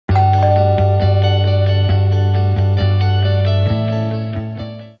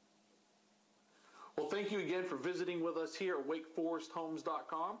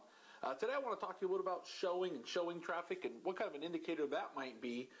wakeforesthomes.com. Today I want to talk to you a little about showing and showing traffic and what kind of an indicator that might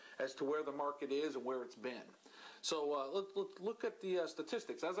be as to where the market is and where it's been. So let's look at the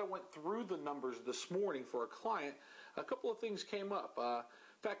statistics. As I went through the numbers this morning for a client, a couple of things came up.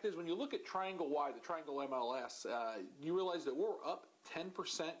 Fact is, when you look at Triangle Y, the Triangle MLS, you realize that we're up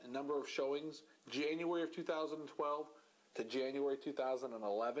 10% in number of showings January of 2012 to January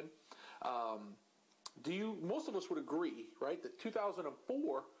 2011. Most of us would agree, right, that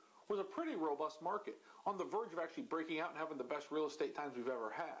 2004 was a pretty robust market, on the verge of actually breaking out and having the best real estate times we've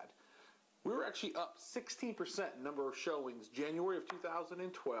ever had. We were actually up 16% in number of showings January of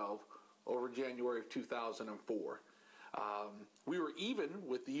 2012 over January of 2004. We were even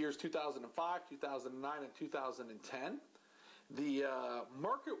with the years 2005, 2009, and 2010. The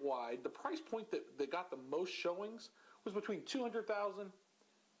market-wide, the price point that got the most showings was between $200,000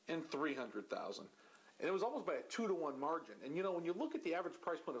 and $300,000. And it was almost by a 2-to-1 margin. And you know, when you look at the average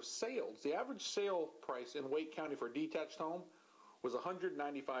price point of sales, the average sale price in Wake County for a detached home was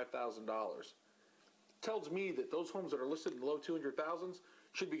 $195,000. Tells me that those homes that are listed in the low 200,000s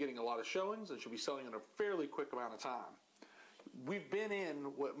should be getting a lot of showings and should be selling in a fairly quick amount of time. We've been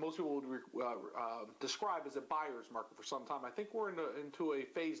in what most people would describe as a buyer's market for some time. I think we're into a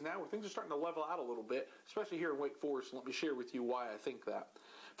phase now where things are starting to level out a little bit, especially here in Wake Forest. Let me share with you why I think that.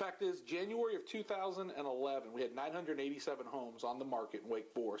 Fact is, January of 2011, we had 987 homes on the market in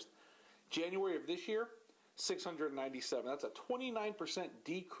Wake Forest. January of this year, 697. That's a 29%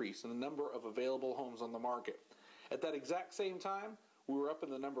 decrease in the number of available homes on the market. At that exact same time, we were up in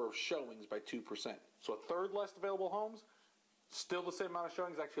the number of showings by 2%. So a third less available homes, still the same amount of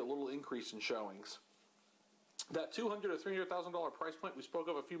showings, actually a little increase in showings. That $200,000 to $300,000 price point we spoke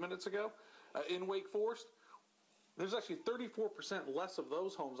of a few minutes ago in Wake Forest, there's actually 34% less of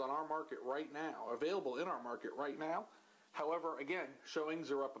those homes on our market right now, available in our market right now. However, again, showings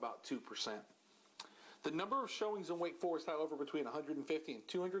are up about 2%. The number of showings in Wake Forest, however, between 150 and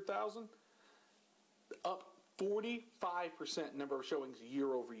 200,000, up 45% number of showings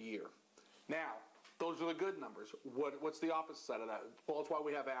year over year. Now, those are the good numbers. What's the opposite side of that? Well, that's why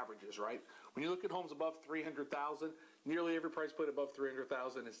we have averages, right? When you look at homes above 300,000, nearly every price point above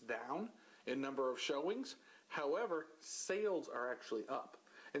 300,000 is down in number of showings. However, sales are actually up.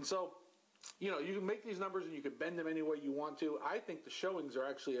 And so, you know, you can make these numbers and you can bend them any way you want to. I think the showings are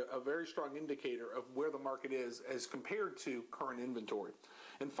actually a very strong indicator of where the market is as compared to current inventory.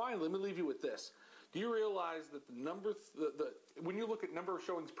 And finally, let me leave you with this. Do you realize that when you look at number of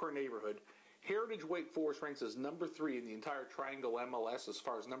showings per neighborhood, Heritage Wake Forest ranks as number 3 in the entire Triangle MLS as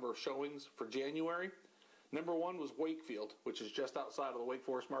far as number of showings for January. Number 1 was Wakefield, which is just outside of the Wake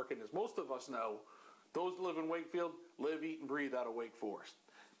Forest market. And as most of us know, those that live in Wakefield live, eat, and breathe out of Wake Forest.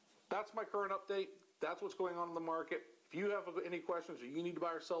 That's my current update. That's what's going on in the market. If you have any questions or you need to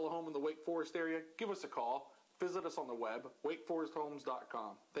buy or sell a home in the Wake Forest area, give us a call. Visit us on the web,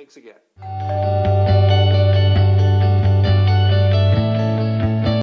 wakeforesthomes.com. Thanks again.